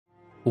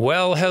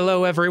Well,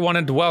 hello everyone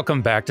and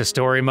welcome back to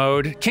Story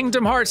Mode,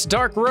 Kingdom Hearts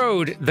Dark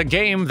Road, the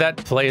game that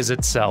plays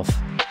itself.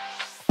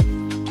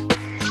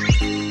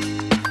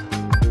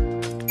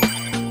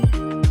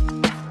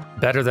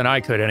 Better than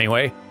I could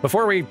anyway.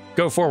 Before we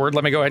go forward,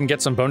 let me go ahead and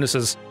get some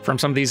bonuses from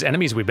some of these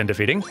enemies we've been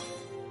defeating.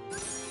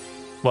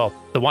 Well,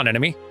 the one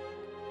enemy.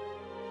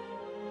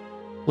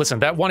 Listen,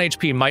 that 1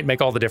 HP might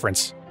make all the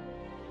difference.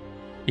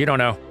 You don't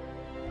know.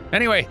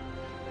 Anyway,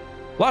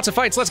 lots of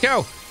fights, let's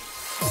go!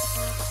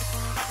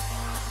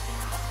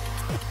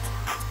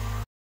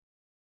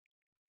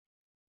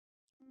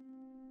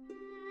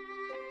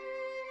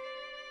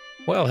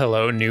 Well,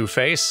 hello, new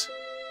face.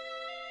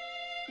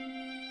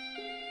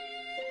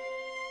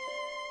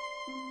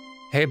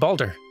 Hey,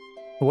 Baldr.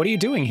 What are you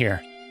doing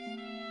here?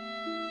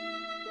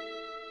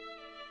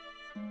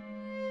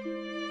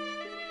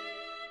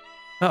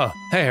 Oh,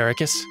 hey,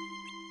 Ericus.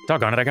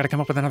 Doggone it, I gotta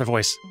come up with another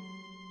voice.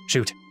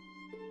 Shoot.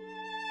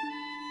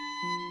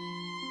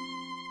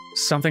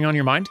 Something on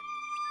your mind?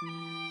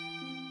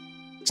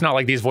 It's not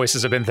like these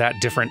voices have been that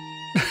different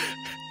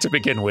to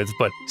begin with,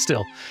 but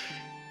still.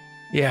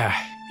 Yeah.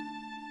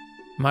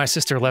 My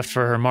sister left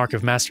for her Mark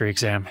of Mastery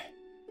exam,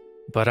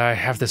 but I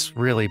have this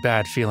really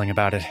bad feeling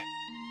about it.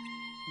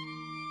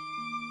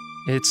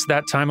 It's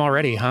that time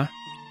already, huh?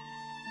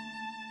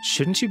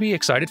 Shouldn't you be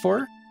excited for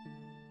her?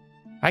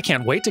 I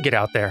can't wait to get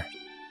out there.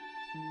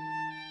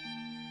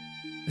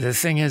 The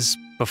thing is,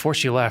 before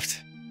she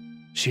left,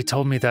 she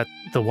told me that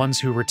the ones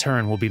who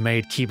return will be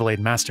made Keyblade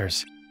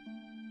Masters.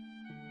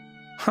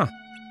 Huh.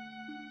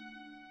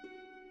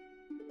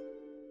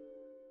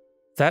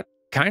 That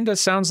kinda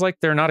sounds like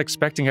they're not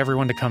expecting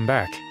everyone to come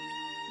back.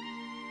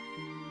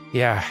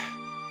 Yeah,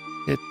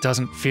 it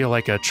doesn't feel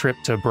like a trip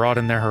to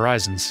broaden their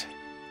horizons.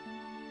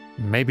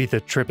 Maybe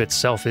the trip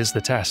itself is the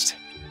test.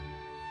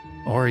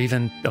 Or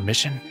even a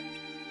mission.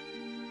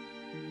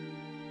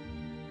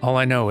 All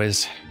I know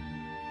is,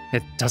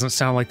 it doesn't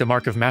sound like the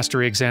Mark of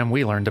Mastery exam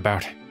we learned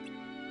about.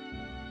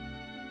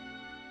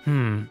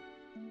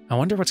 I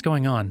wonder what's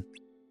going on.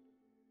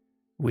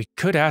 We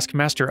could ask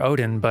Master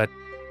Odin, but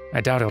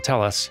I doubt he'll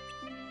tell us.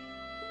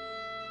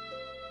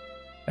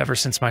 Ever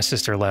since my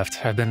sister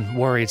left, I've been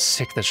worried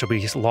sick that she'll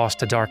be lost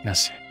to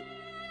darkness.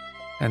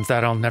 And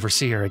that I'll never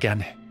see her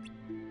again.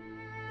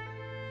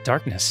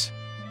 Darkness?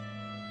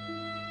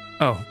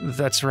 Oh,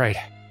 that's right.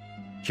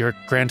 Your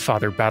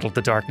grandfather battled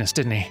the darkness,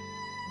 didn't he?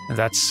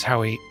 That's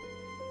how he...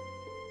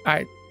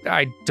 I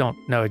don't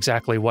know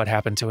exactly what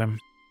happened to him.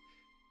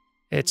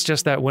 It's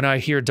just that when I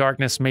hear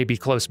darkness may be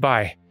close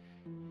by,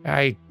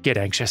 I get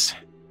anxious.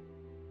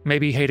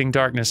 Maybe hating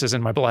darkness is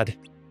in my blood.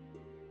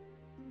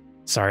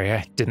 Sorry,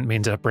 I didn't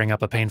mean to bring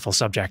up a painful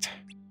subject.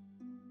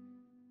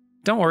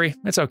 Don't worry,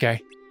 it's okay.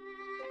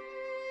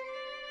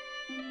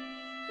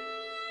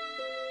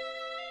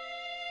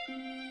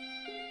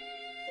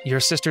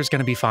 Your sister's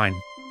gonna be fine.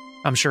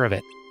 I'm sure of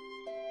it.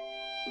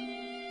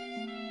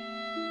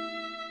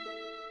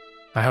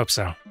 I hope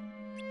so.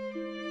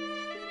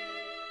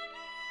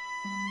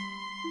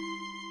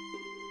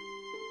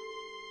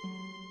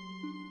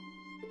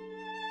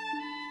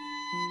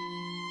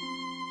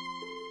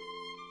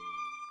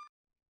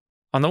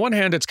 On the one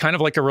hand, it's kind of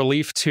like a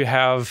relief to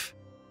have...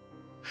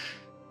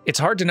 It's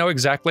hard to know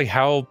exactly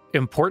how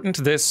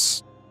important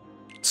this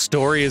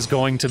story is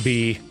going to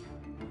be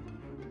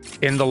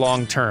in the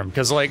long term,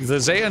 because like the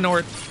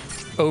Xehanort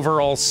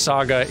overall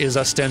saga is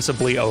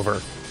ostensibly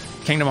over.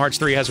 Kingdom Hearts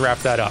 3 has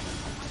wrapped that up.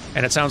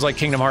 And it sounds like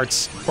Kingdom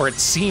Hearts, or it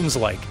seems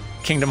like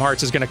Kingdom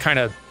Hearts is going to kind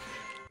of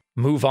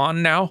move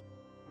on now.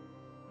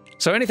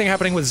 So anything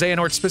happening with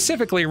Xehanort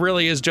specifically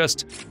really is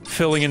just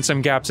filling in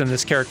some gaps in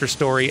this character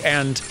story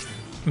and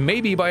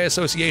maybe by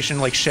association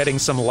like shedding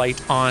some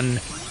light on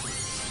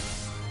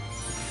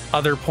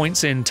other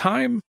points in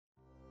time,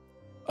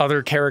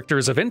 other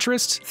characters of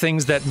interest,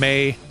 things that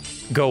may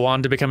go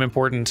on to become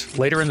important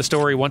later in the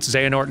story once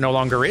Xehanort no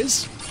longer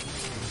is.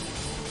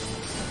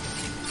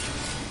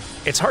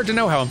 It's hard to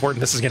know how important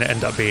this is going to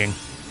end up being.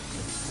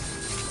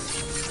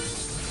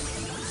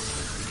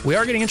 We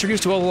are getting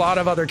introduced to a lot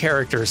of other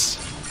characters.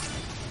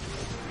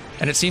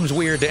 And it seems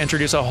weird to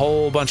introduce a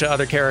whole bunch of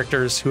other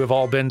characters who have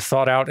all been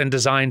thought out and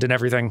designed and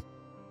everything,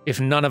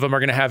 if none of them are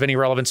going to have any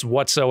relevance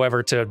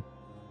whatsoever to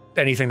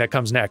anything that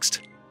comes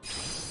next.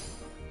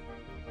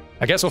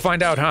 I guess we'll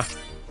find out, huh?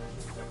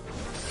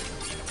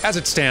 As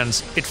it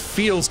stands, it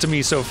feels to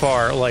me so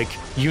far like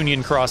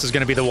Union Cross is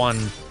going to be the one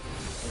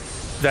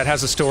that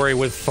has a story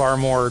with far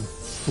more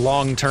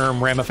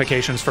long-term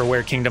ramifications for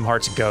where Kingdom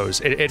Hearts goes.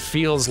 It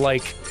feels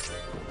like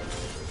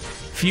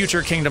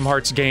future Kingdom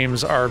Hearts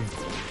games are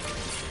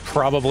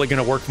probably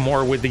going to work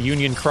more with the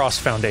Union Cross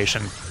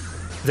Foundation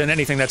than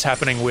anything that's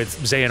happening with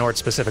Xehanort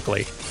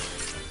specifically.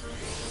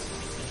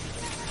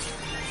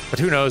 But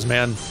who knows,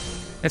 man?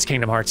 It's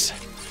Kingdom Hearts.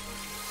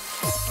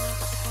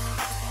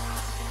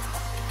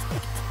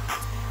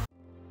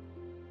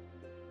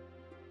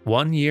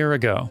 One year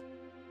ago.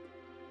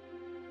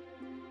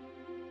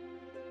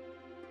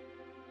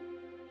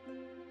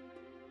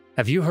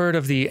 Have you heard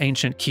of the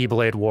ancient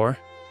Keyblade War?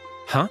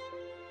 Huh?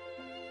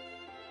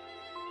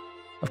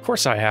 Of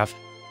course I have.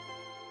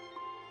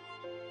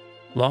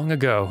 Long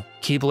ago,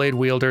 Keyblade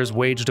wielders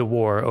waged a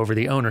war over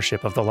the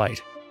ownership of the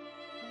light.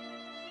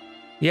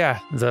 Yeah,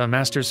 the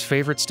Master's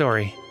favorite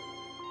story.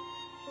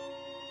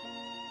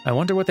 I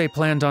wonder what they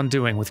planned on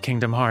doing with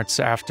Kingdom Hearts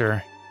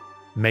after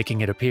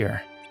making it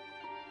appear.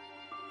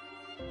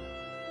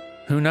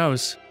 Who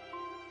knows?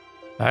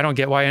 I don't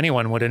get why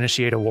anyone would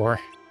initiate a war.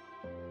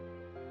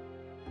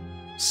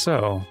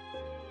 So,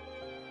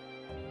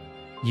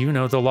 you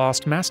know the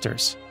Lost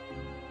Masters.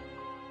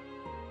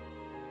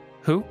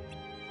 Who?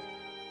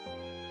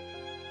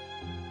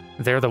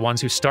 They're the ones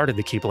who started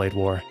the Keyblade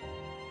War.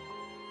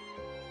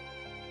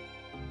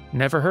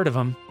 Never heard of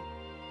them.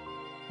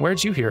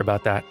 Where'd you hear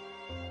about that?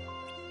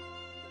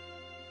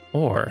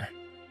 Or,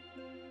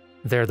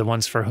 they're the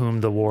ones for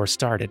whom the war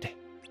started.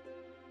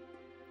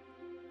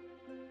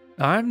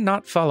 I'm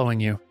not following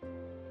you.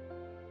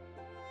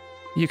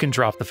 You can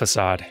drop the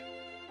facade.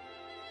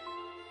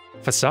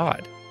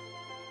 Facade?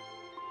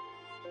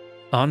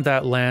 On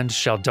that land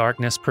shall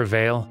darkness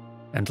prevail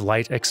and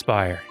light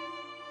expire.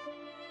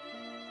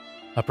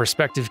 A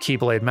prospective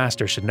Keyblade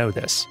master should know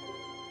this.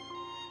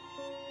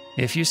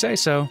 If you say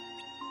so.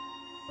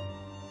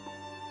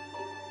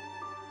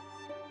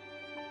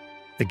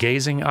 The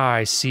gazing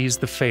eye sees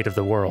the fate of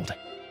the world.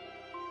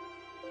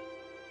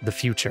 The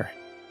future.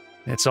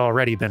 It's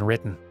already been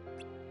written.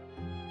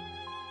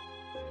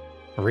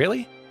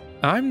 Really?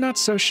 I'm not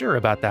so sure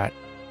about that.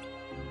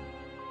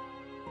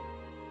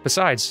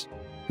 Besides,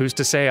 who's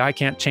to say I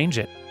can't change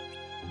it?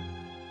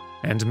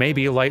 And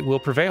maybe light will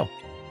prevail.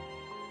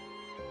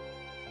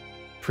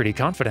 Pretty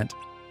confident.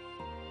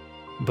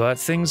 But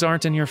things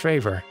aren't in your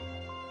favor.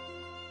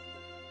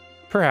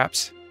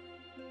 Perhaps.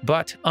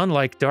 But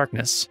unlike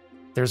darkness,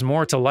 there's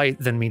more to light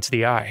than meets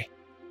the eye.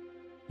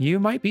 You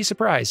might be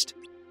surprised.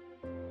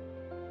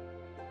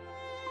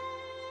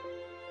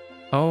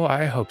 Oh,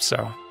 I hope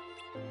so.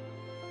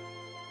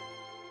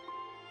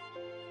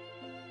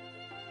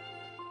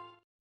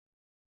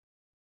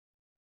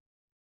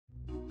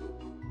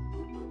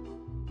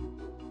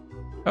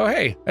 Oh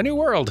hey, a new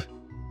world!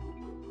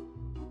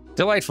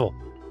 Delightful.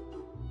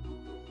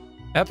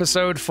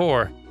 Episode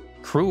 4,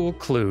 Cruel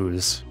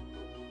Clues.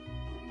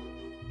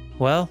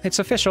 Well, it's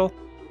official.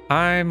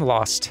 I'm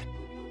lost.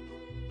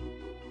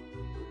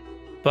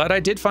 But I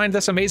did find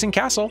this amazing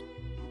castle.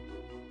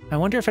 I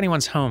wonder if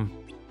anyone's home.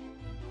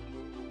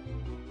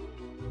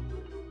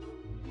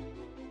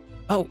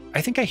 Oh,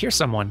 I think I hear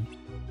someone.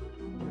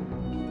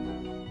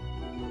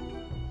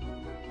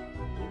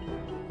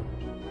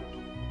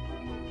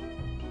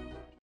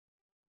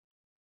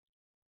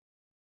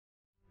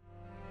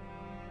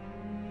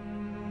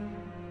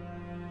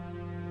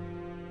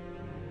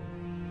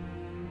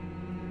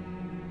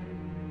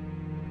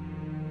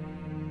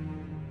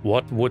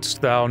 What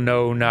wouldst thou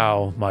know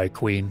now, my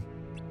queen?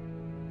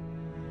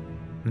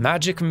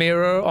 Magic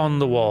mirror on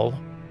the wall,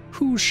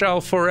 who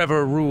shall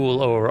forever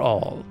rule o'er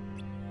all?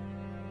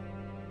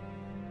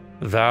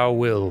 Thou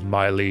will,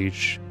 my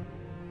liege.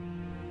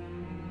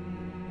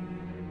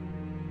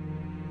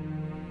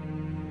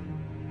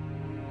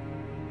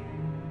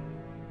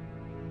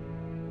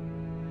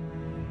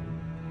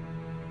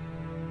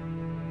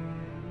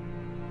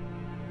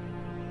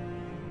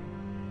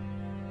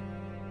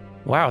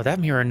 Wow, that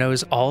mirror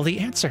knows all the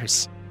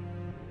answers.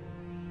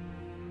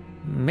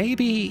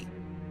 Maybe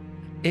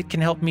it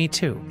can help me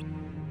too.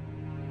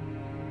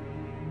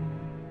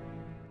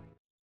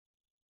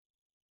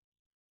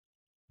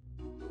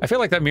 I feel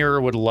like that mirror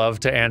would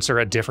love to answer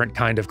a different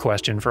kind of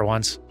question for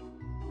once.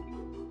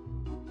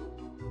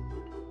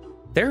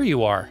 There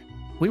you are.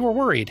 We were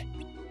worried.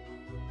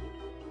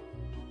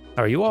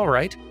 Are you all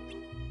right?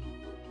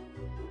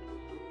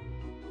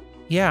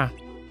 Yeah.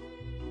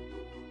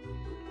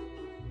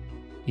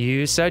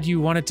 You said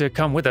you wanted to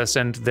come with us,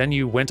 and then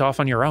you went off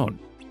on your own.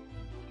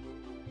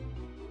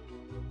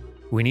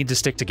 We need to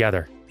stick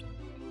together.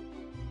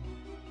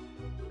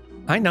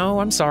 I know,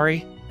 I'm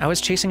sorry. I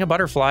was chasing a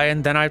butterfly,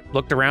 and then I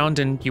looked around,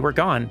 and you were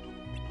gone.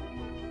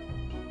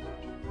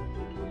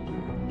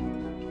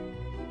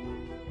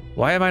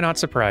 Why am I not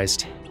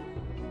surprised?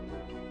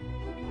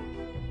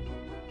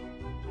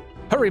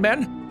 Hurry,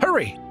 men!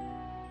 Hurry!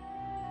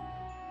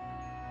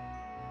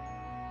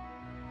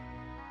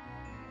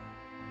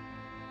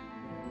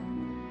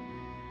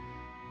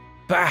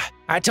 Bah!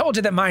 I told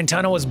you that mine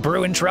tunnel was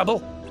brewing trouble.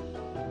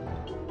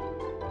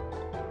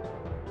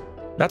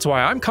 That's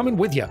why I'm coming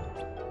with you.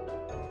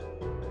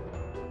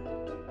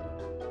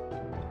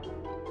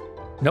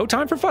 No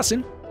time for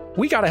fussing.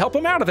 We gotta help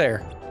him out of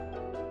there.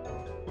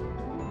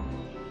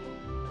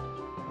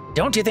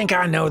 Don't you think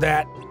I know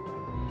that?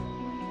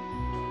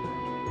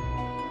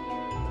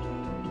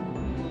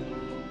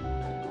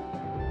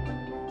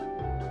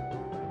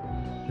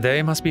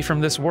 They must be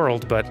from this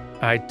world, but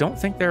I don't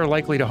think they're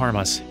likely to harm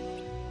us.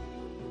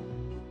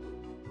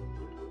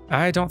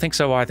 I don't think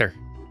so either.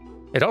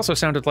 It also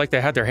sounded like they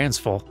had their hands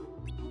full.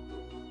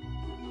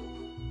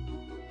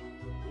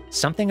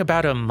 Something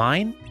about a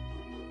mine?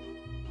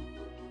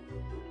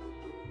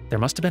 There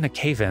must have been a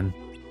cave-in.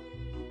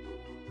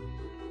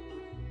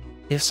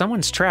 If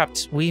someone's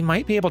trapped, we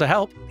might be able to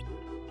help.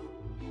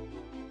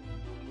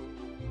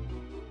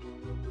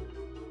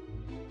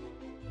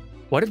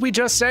 What did we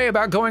just say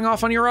about going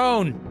off on your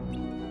own?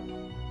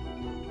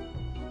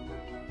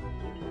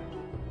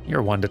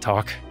 You're one to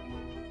talk.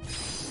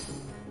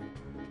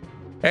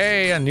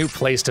 Hey, a new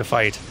place to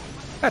fight.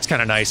 That's kind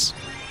of nice.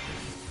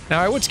 Now,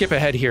 I would skip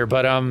ahead here,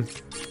 but,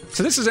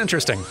 so this is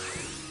interesting.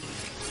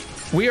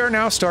 We are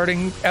now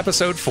starting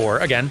episode 4,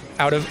 again,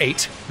 out of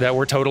 8 that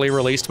were totally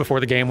released before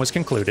the game was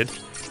concluded.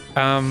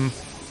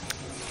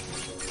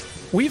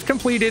 We've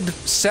completed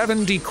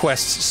 70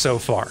 quests so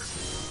far.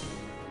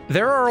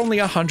 There are only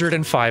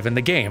 105 in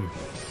the game.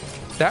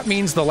 That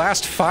means the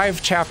last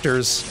 5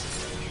 chapters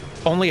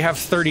only have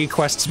 30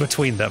 quests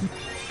between them.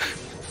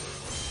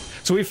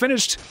 So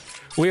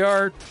we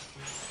are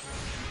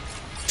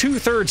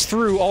 2/3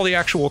 through all the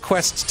actual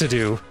quests to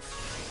do.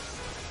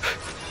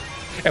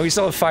 And we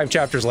still have 5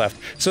 chapters left.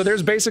 So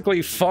there's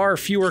basically far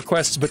fewer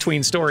quests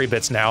between story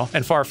bits now,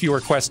 and far fewer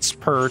quests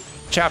per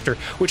chapter,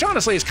 which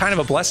honestly is kind of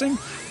a blessing.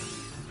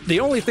 The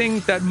only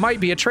thing that might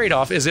be a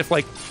trade-off is if,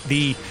 like,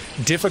 the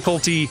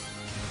difficulty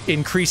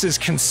increases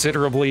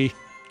considerably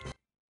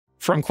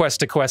from quest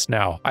to quest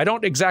now. I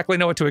don't exactly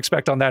know what to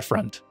expect on that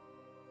front.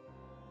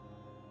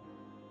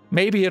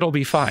 Maybe it'll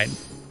be fine.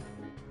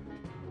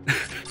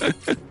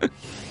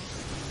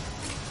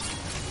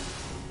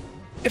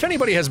 If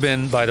anybody has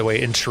been, by the way,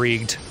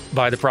 intrigued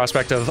by the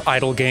prospect of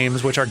idle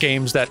games, which are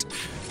games that,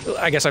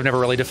 I guess I've never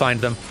really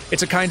defined them,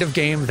 it's a kind of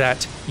game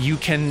that you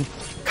can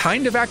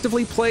kind of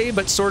actively play,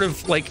 but sort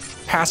of like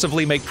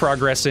passively make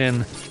progress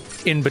in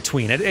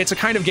between. It's a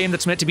kind of game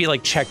that's meant to be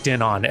like checked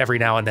in on every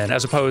now and then,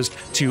 as opposed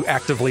to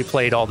actively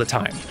played all the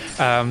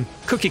time.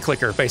 Cookie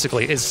clicker,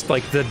 basically, is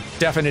like the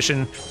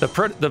definition,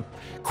 the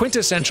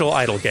quintessential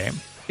idle game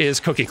is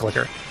cookie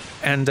clicker.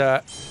 And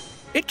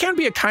it can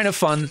be a kind of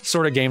fun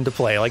sort of game to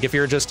play. Like if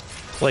you're just,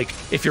 like,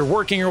 if you're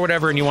working or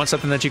whatever and you want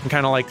something that you can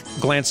kind of like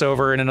glance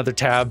over in another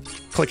tab,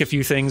 click a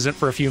few things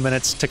for a few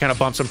minutes to kind of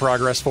bump some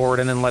progress forward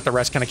and then let the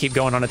rest kind of keep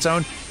going on its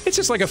own. It's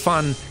just like a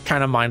fun,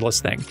 kind of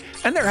mindless thing.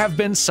 And there have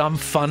been some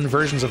fun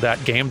versions of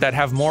that game that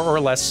have more or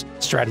less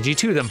strategy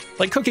to them.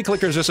 Like Cookie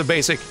Clicker is just a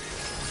basic,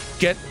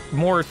 get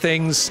more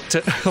things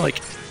to, like,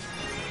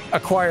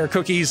 acquire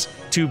cookies,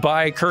 to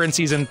buy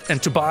currencies, and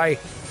to buy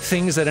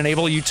things that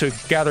enable you to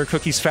gather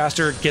cookies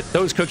faster, get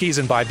those cookies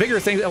and buy bigger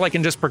things, like,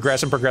 and just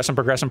progress and progress and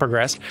progress and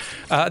progress.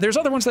 There's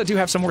other ones that do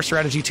have some more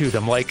strategy to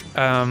them, like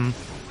I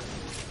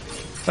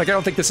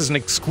don't think this is an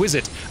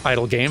exquisite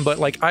idle game, but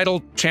like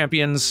Idle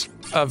Champions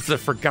of the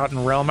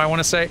Forgotten Realm, I want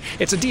to say.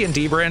 It's a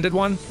D&D branded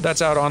one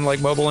that's out on like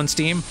mobile and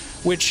Steam,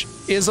 which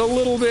is a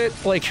little bit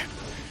like,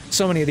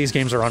 so many of these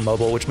games are on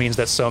mobile, which means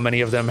that so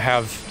many of them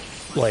have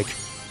like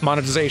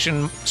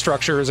monetization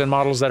structures and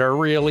models that are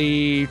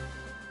really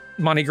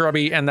money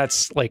grubby, and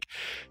that's like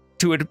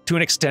to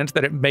an extent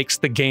that it makes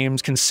the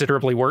games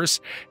considerably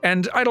worse.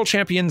 And Idle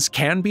Champions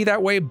can be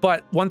that way,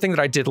 but one thing that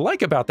I did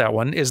like about that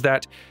one is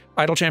that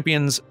Idle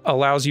Champions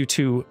allows you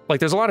to, like,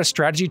 there's a lot of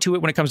strategy to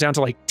it when it comes down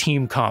to like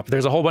team comp.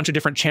 There's a whole bunch of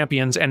different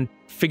champions, and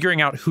figuring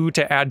out who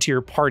to add to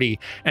your party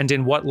and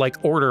in what like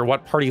order,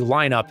 what party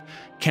lineup,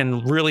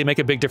 can really make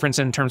a big difference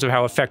in terms of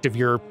how effective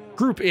your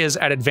group is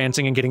at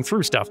advancing and getting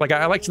through stuff. Like,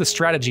 I liked the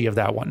strategy of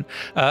that one.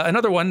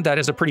 Another one that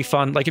is a pretty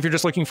fun, like if you're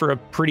just looking for a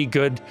pretty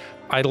good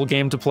idle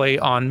game to play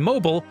on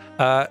mobile,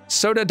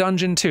 Soda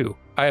Dungeon 2.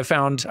 I've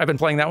been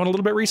playing that one a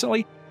little bit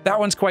recently. That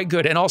one's quite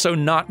good, and also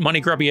not money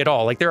grubby at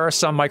all. Like, there are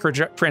some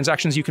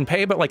microtransactions you can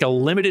pay, but like a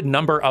limited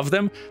number of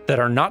them that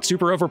are not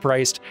super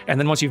overpriced, and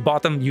then once you've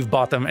bought them,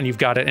 and you've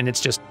got it, and it's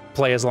just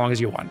play as long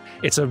as you want.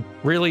 It's a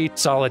really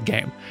solid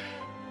game.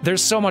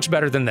 There's so much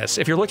better than this.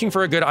 If you're looking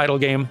for a good idle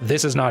game,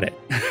 this is not it.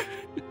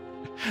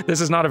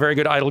 This is not a very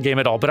good idle game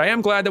at all, but I am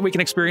glad that we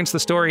can experience the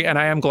story, and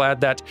I am glad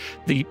that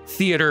the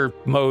theater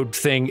mode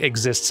thing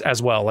exists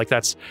as well. Like,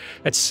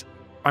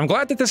 I'm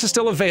glad that this is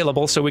still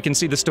available so we can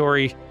see the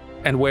story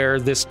and where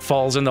this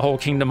falls in the whole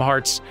Kingdom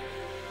Hearts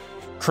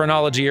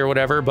chronology or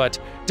whatever, but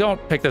don't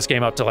pick this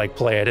game up to like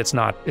play it. It's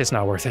not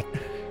worth it.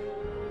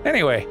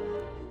 Anyway.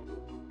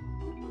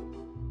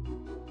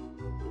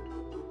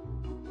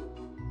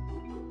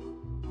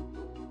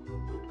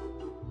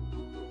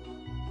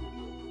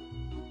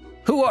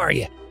 Who are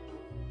you?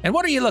 And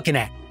what are you looking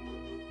at?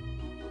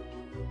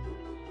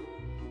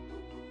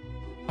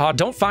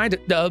 Don't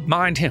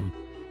mind him.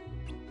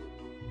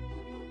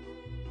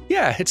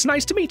 Yeah, it's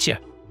nice to meet you.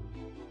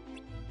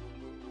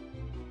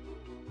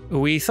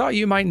 We thought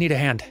you might need a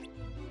hand.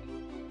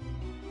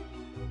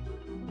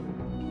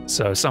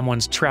 So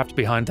someone's trapped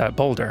behind that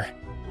boulder.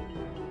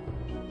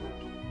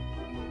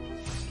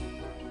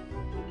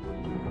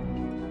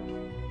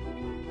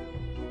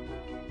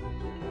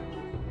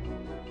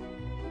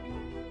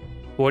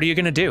 What are you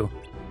gonna do?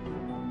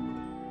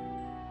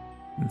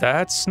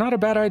 That's not a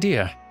bad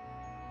idea.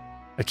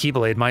 A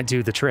Keyblade might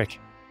do the trick.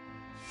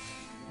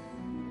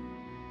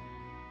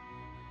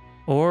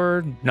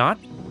 Or not?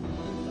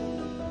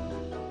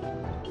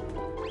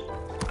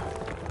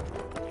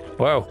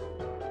 Whoa.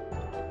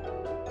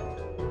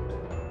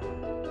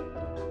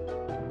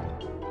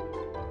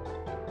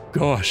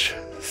 Gosh,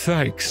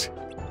 thanks.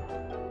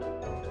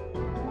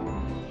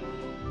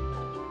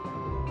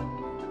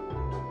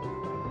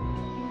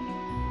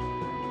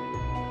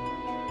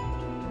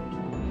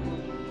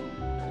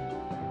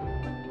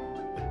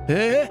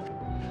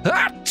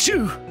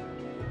 Achoo!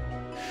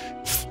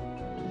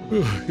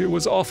 It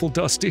was awful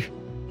dusty.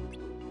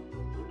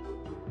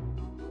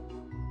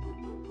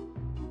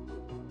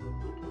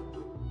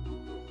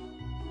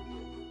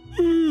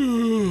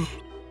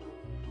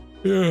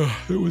 Yeah,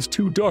 it was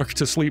too dark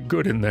to sleep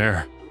good in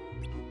there.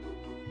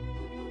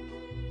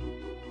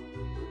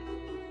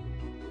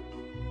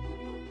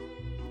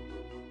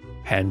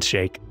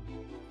 Handshake.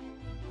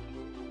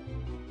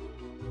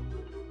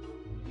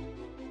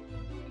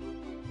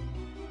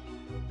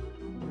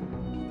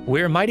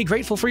 We're mighty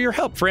grateful for your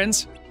help,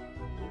 friends.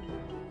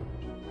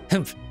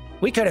 Humph,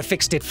 we could have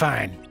fixed it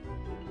fine.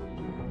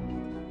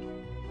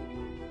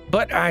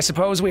 But I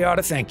suppose we ought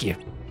to thank you.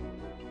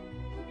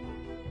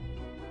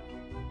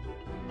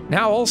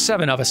 Now all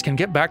 7 of us can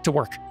get back to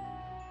work.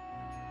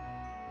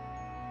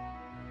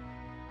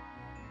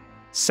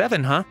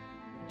 7, huh?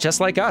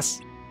 Just like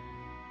us.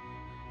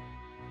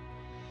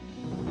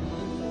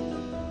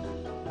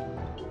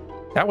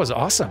 That was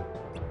awesome.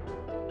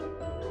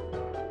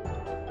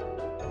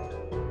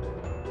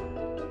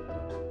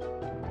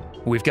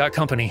 We've got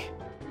company.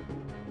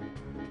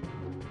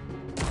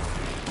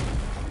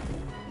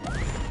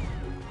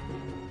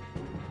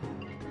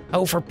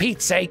 Oh, for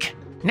Pete's sake.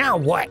 Now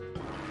what?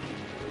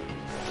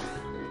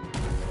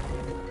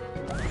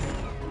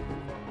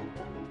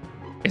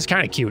 It's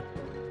kind of cute.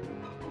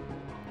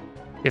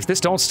 If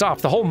this don't stop,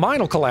 the whole mine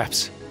will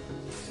collapse.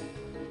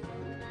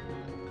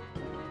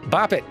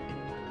 Bop it.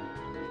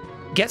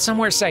 Get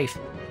somewhere safe.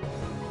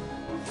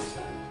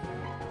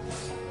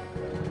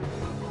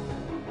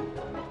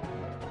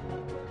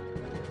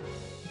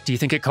 Do you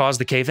think it caused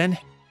the cave-in?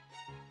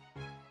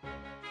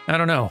 I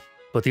don't know,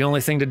 but the only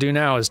thing to do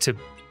now is to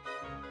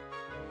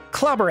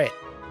clobber it.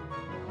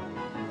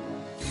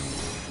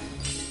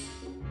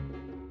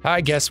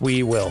 I guess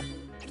we will.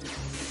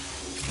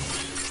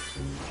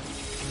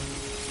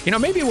 You know,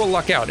 maybe we'll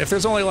luck out. If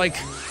there's only like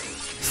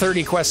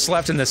 30 quests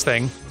left in this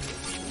thing,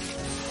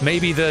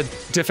 maybe the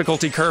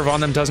difficulty curve on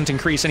them doesn't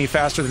increase any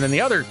faster than the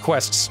other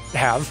quests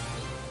have,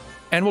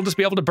 and we'll just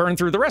be able to burn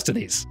through the rest of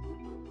these.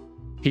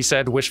 He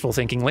said wishful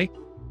thinkingly.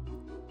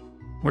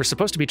 We're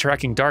supposed to be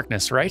tracking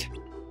darkness, right?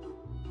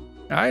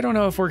 I don't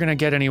know if we're gonna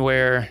get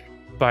anywhere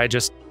by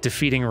just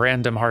defeating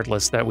random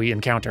Heartless that we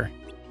encounter.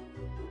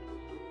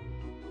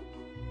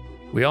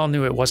 We all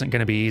knew it wasn't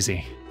gonna be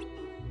easy.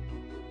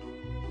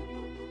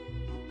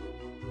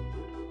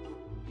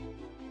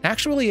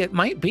 Actually, it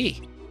might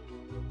be.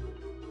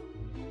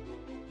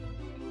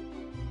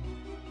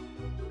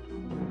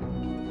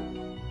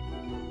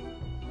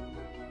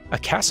 A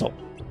castle.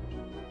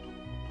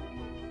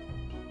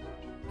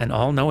 An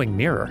all-knowing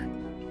mirror.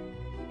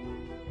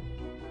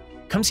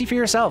 Come see for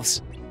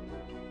yourselves.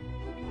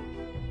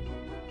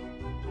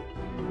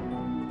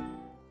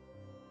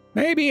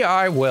 Maybe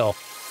I will.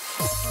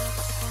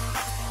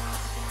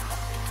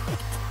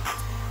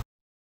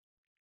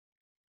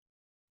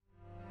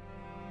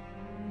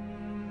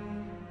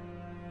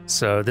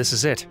 So this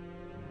is it.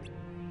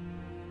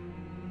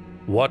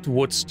 What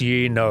wouldst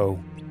ye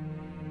know?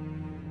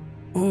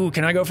 Ooh,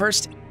 can I go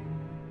first?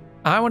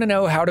 I want to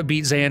know how to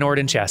beat Xehanort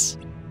in chess.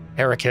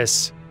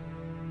 Ericus.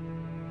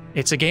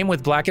 It's a game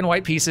with black and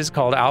white pieces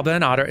called Alba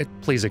and Otter.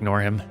 Please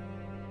ignore him.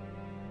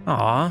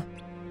 Aww.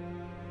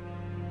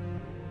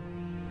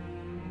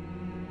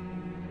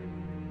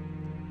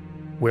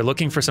 We're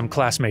looking for some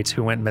classmates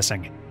who went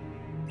missing.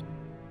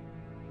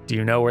 Do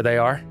you know where they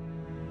are?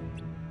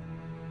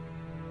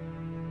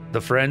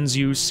 The friends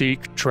you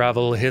seek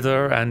travel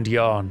hither and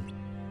yon.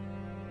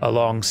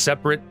 Along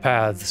separate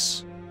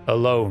paths,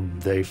 alone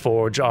they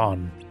forge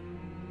on.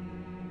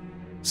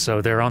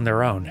 So they're on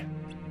their own.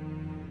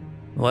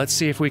 Let's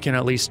see if we can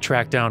at least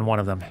track down one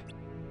of them.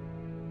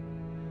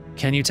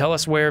 Can you tell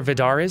us where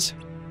Vidar is?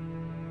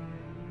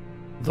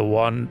 The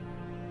one...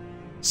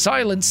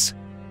 Silence!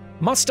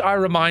 Must I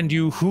remind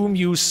you whom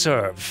you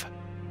serve?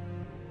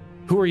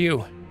 Who are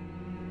you?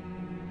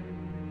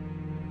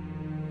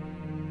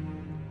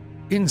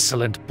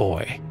 Insolent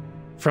boy.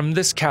 From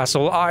this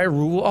castle I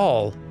rule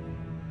all.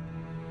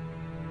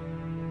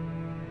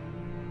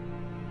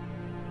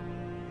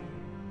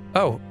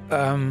 Oh,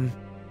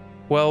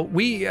 well,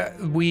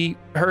 we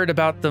heard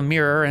about the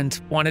mirror and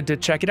wanted to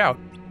check it out.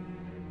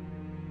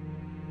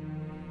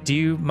 Do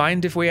you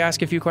mind if we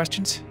ask a few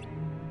questions?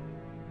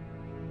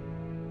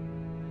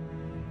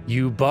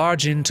 You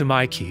barge into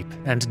my keep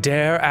and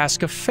dare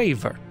ask a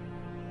favor.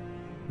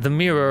 The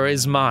mirror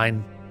is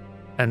mine,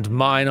 and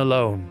mine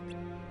alone.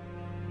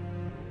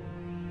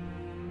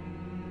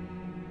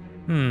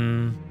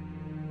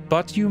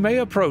 But you may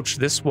approach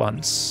this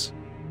once,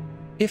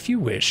 if you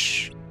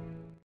wish.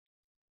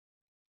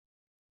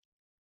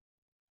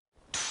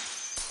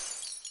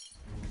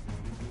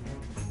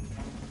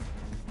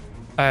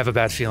 I have a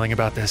bad feeling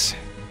about this.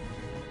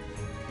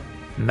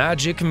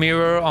 Magic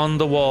mirror on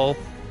the wall.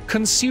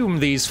 Consume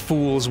these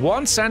fools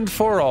once and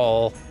for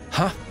all.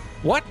 Huh?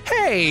 What?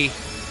 Hey!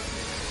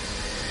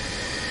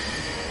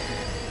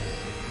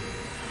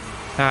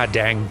 Ah,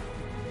 dang.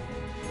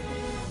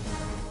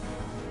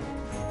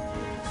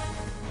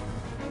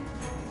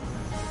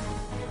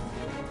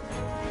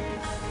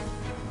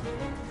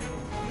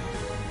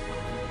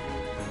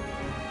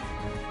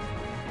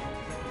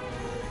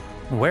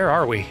 Where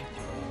are we?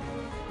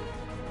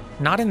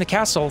 Not in the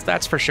castle,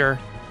 that's for sure.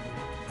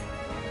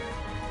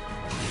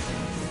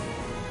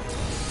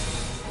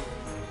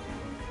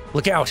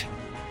 Look out!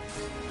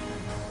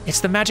 It's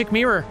the magic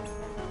mirror!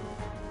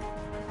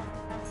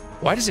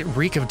 Why does it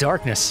reek of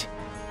darkness?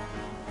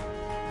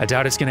 I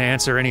doubt it's gonna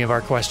answer any of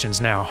our questions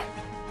now.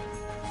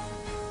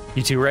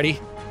 You two ready?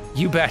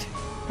 You bet.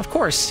 Of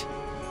course.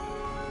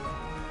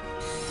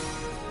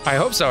 I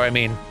hope so, I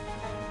mean.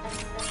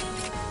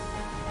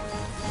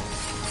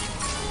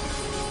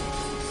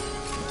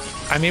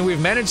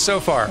 We've managed so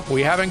far.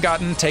 We haven't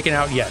gotten taken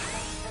out yet.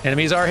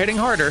 Enemies are hitting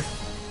harder.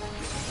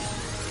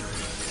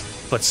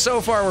 But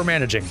so far, we're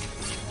managing.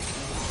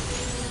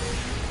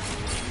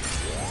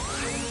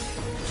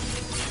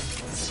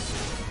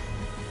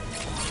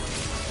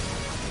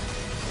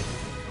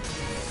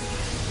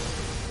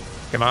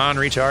 Come on,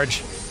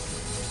 recharge.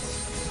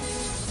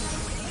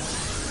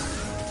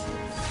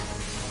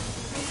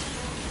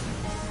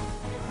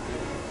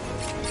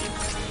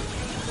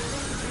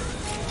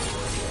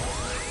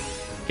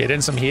 Get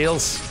in some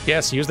heals.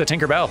 Yes, use the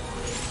Tinkerbell.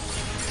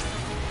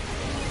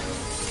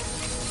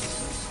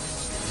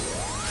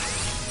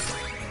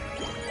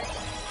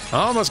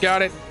 Almost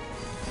got it.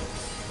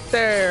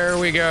 There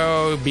we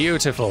go.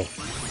 Beautiful.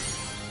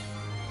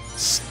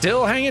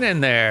 Still hanging in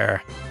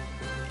there.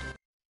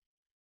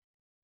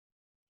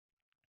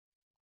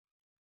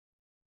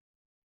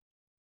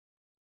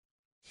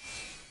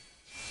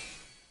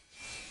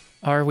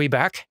 Are we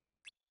back?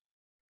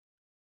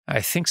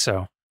 I think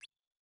so.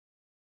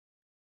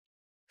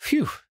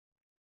 Phew.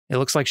 It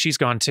looks like she's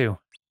gone too.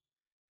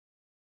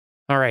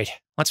 All right,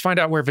 let's find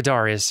out where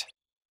Vidar is.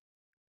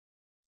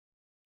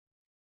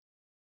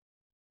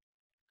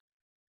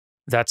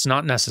 That's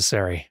not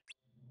necessary.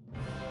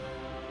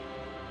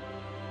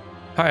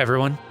 Hi,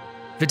 everyone.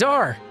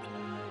 Vidar!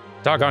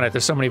 Doggone it,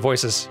 there's so many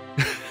voices.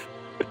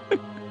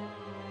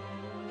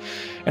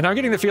 And I'm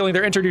getting the feeling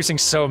they're introducing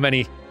so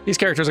many. These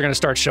characters are going to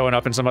start showing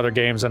up in some other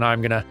games, and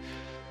I'm going to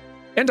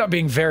end up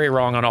being very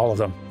wrong on all of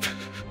them.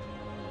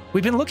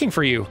 We've been looking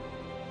for you.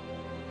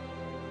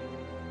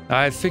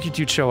 I figured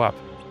you'd show up.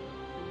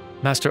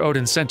 Master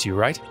Odin sent you,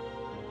 right?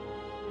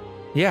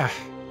 Yeah.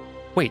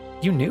 Wait,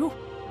 you knew?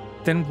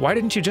 Then why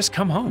didn't you just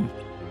come home?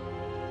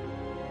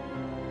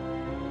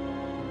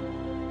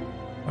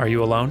 Are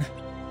you alone?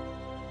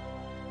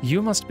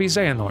 You must be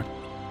Xehanort.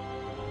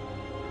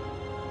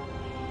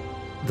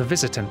 The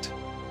visitant.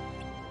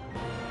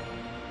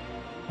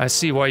 I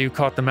see why you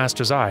caught the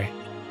Master's eye.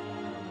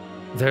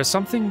 There's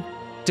something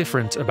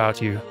different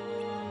about you.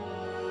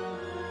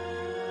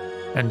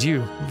 And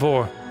you,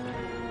 Vor.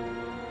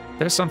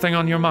 There's something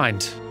on your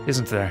mind,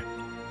 isn't there?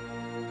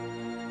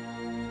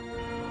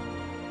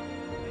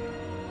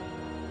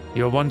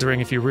 You're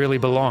wondering if you really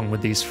belong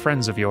with these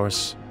friends of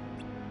yours.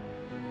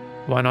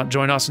 Why not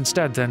join us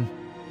instead, then?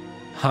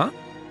 Huh?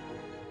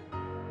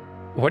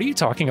 What are you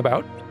talking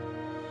about?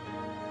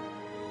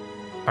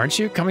 Aren't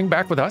you coming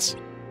back with us?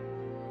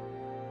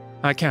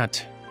 I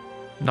can't.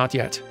 Not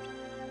yet.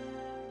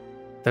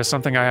 There's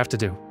something I have to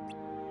do.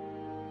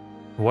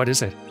 What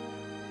is it?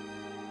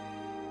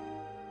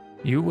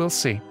 You will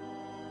see.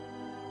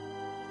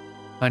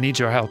 I need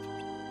your help.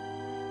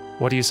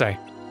 What do you say?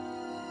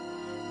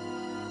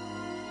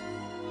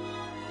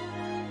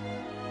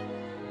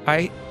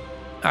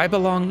 I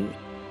belong...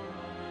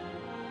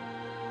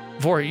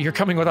 Vor, you're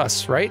coming with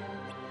us, right?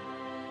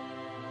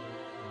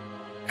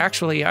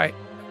 Actually, I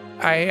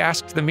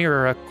asked the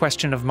mirror a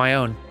question of my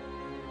own.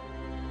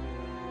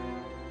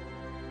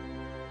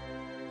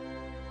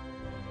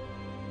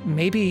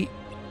 Maybe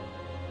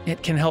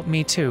it can help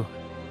me too.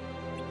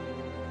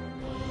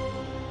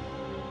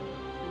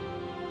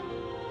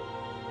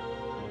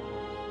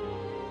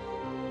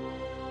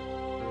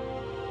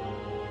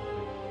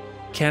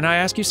 Can I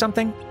ask you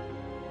something?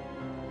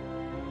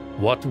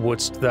 What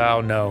wouldst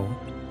thou know?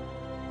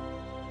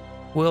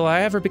 Will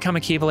I ever become a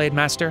Keyblade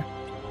Master?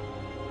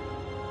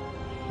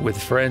 With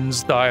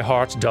friends thy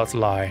heart doth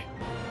lie,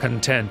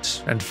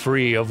 content and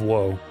free of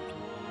woe.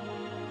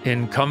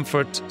 In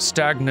comfort,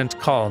 stagnant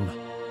calm,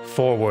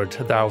 forward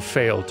thou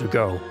fail to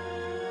go.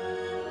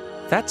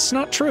 That's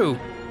not true.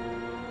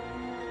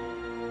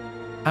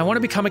 I want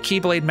to become a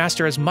Keyblade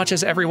Master as much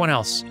as everyone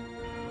else.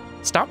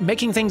 Stop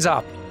making things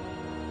up.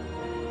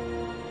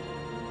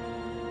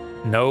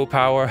 No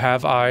power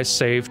have I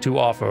save to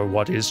offer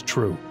what is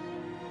true.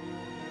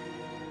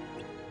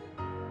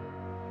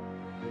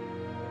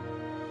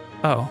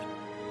 Oh.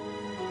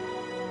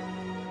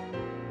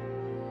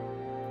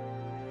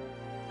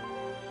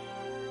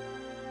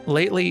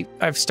 Lately,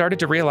 I've started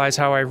to realize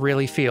how I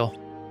really feel.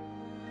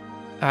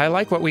 I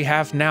like what we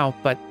have now,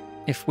 but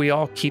if we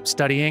all keep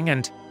studying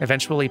and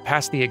eventually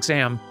pass the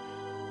exam,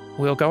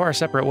 we'll go our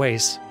separate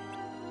ways.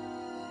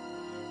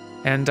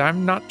 And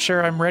I'm not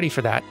sure I'm ready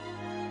for that.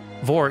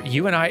 Vor,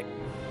 you and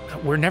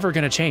we're never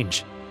gonna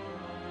change.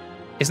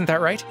 Isn't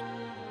that right?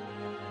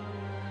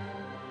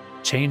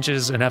 Change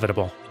is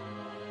inevitable.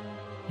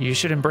 You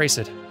should embrace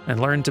it and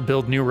learn to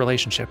build new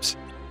relationships.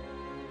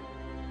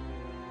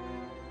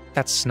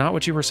 That's not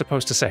what you were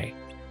supposed to say.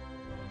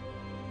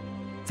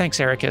 Thanks,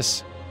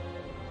 Ericus.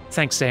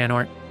 Thanks,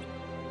 Xehanort.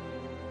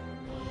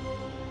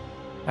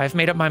 I've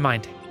made up my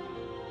mind.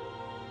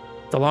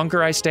 The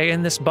longer I stay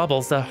in this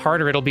bubble, the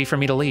harder it'll be for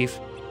me to leave.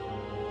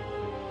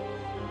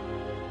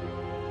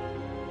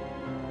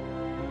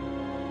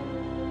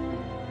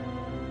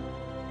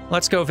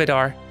 Let's go,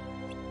 Vidar.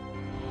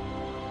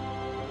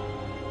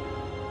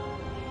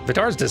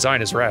 Vidar's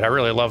design is rad. I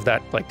really love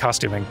that, like,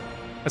 costuming.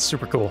 That's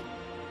super cool.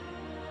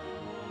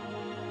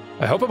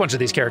 I hope a bunch of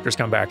these characters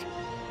come back.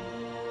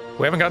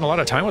 We haven't gotten a lot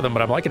of time with them,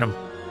 but I'm liking them.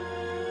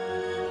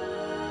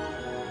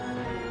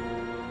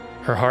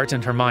 Her heart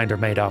and her mind are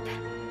made up.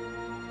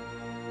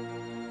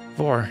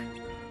 4.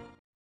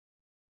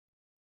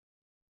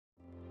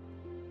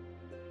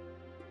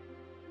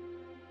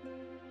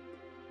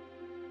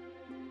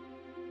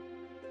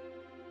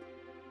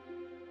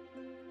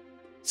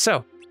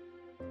 So,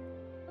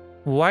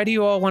 why do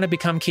you all want to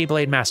become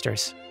Keyblade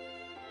Masters?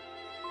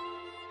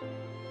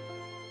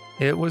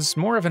 It was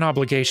more of an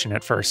obligation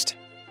at first,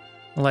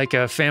 like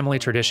a family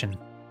tradition.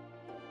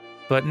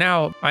 But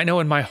now, I know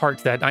in my heart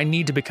that I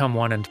need to become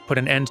one and put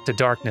an end to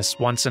darkness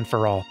once and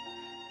for all.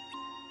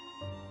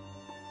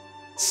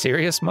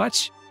 Serious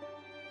much?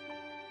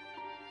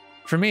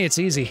 For me, it's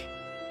easy.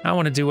 I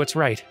want to do what's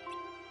right.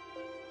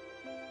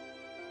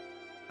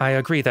 I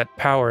agree that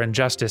power and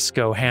justice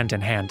go hand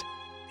in hand.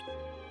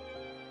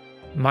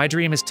 My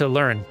dream is to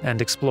learn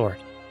and explore.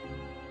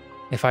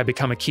 If I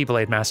become a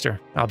Keyblade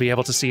Master, I'll be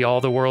able to see all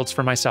the worlds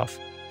for myself.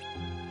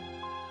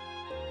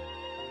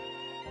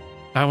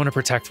 I want to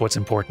protect what's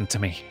important to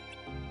me.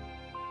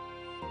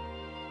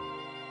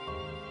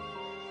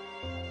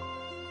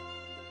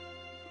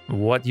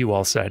 What you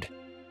all said.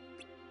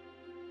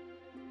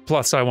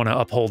 Plus, I want to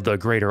uphold the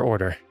greater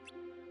order.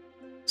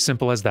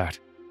 Simple as that.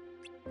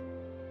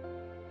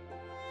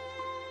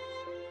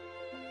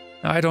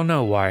 I don't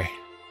know why,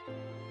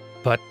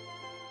 but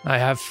I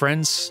have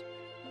friends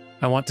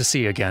I want to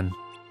see again.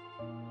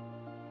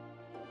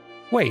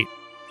 Wait.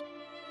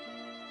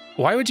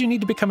 Why would you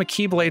need to become a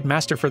Keyblade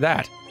Master for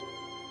that?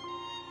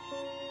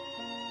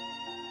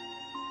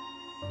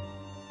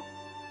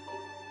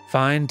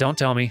 Fine, don't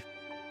tell me.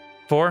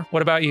 4,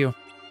 what about you?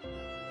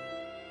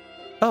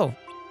 Oh,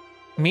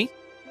 me?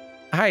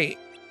 I'm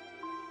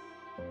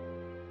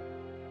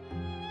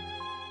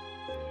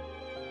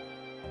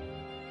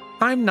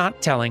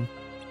not telling.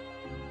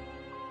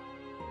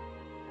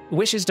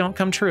 Wishes don't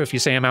come true if you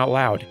say them out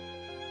loud.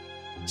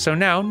 So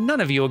now,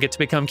 none of you will get to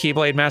become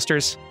Keyblade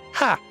Masters.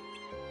 Ha!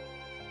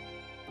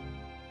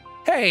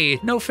 Hey,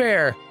 no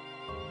fair!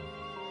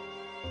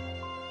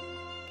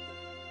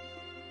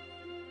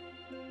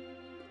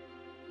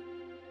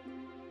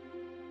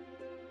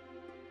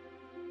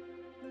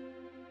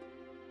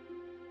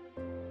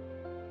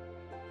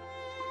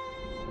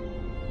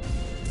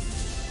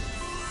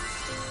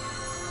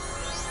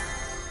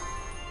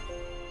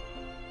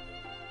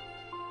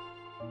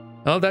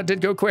 Oh, that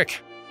did go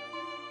quick.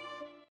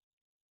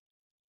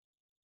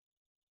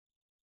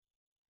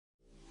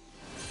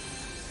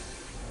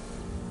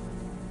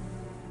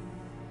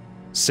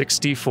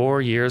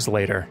 "64 years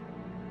later.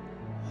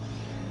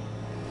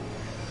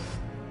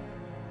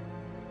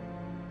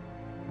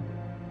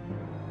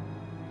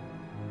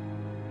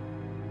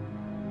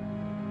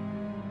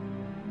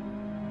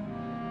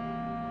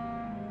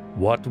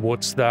 What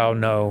wouldst thou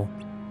know?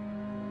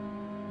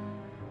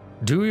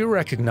 Do you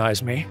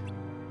recognize me?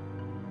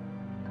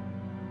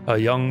 A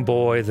young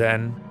boy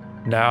then,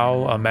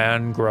 now a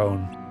man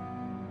grown.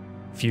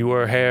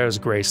 Fewer hairs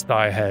grace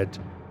thy head,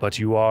 but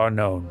you are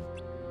known.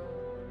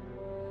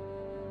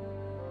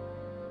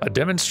 A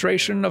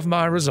demonstration of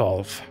my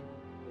resolve.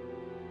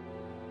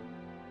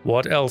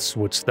 What else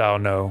wouldst thou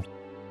know?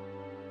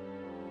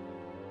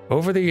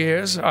 Over the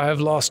years, I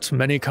have lost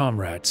many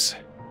comrades.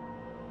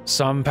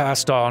 Some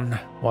passed on,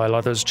 while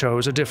others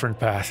chose a different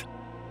path.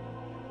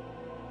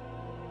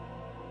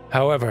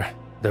 However,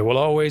 there will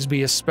always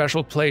be a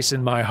special place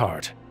in my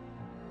heart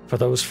for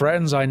those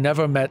friends I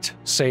never met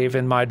save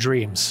in my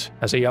dreams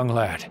as a young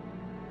lad.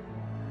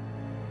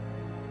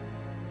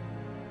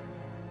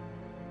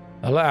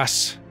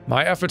 Alas,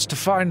 my efforts to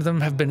find them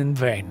have been in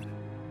vain.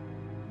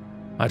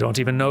 I don't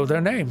even know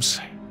their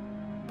names,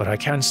 but I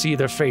can see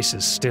their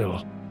faces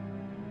still.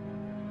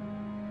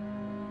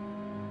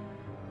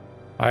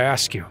 I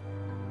ask you,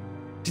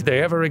 did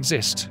they ever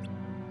exist?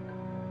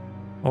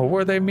 Or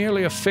were they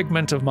merely a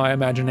figment of my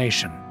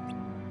imagination?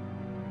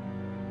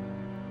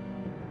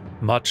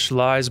 Much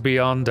lies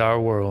beyond our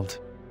world,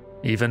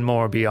 even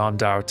more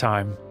beyond our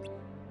time.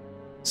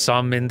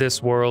 Some in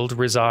this world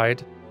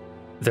reside,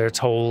 their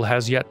toll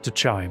has yet to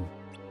chime.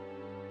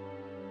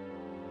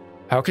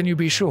 How can you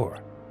be sure?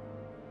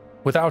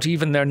 Without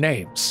even their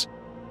names.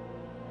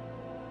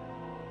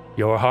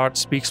 Your heart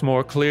speaks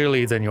more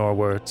clearly than your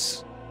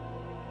words.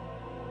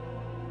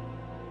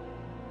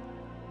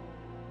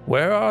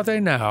 Where are they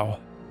now?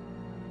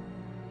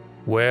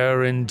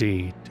 Where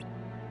indeed?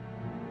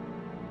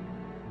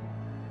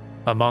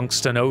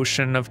 Amongst an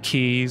ocean of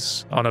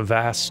keys on a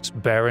vast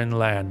barren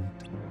land.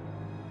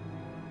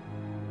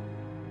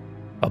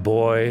 A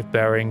boy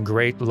bearing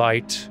great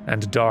light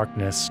and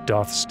darkness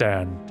doth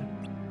stand.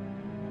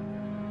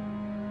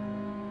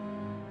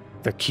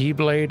 The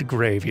Keyblade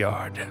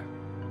Graveyard.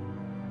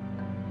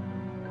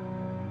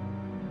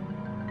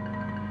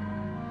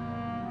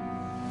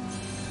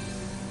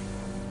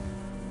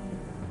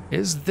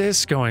 Is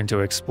this going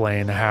to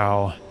explain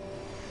how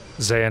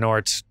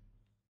Xehanort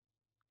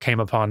came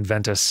upon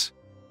Ventus,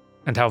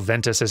 and how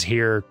Ventus is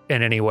here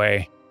in any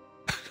way?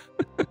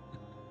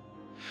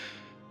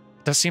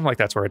 Does seem like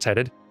that's where it's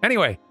headed.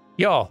 Anyway,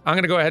 y'all, I'm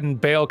gonna go ahead and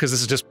bail because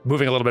this is just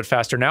moving a little bit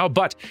faster now,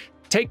 but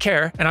take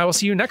care, and I will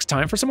see you next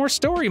time for some more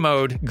story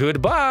mode.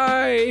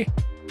 Goodbye!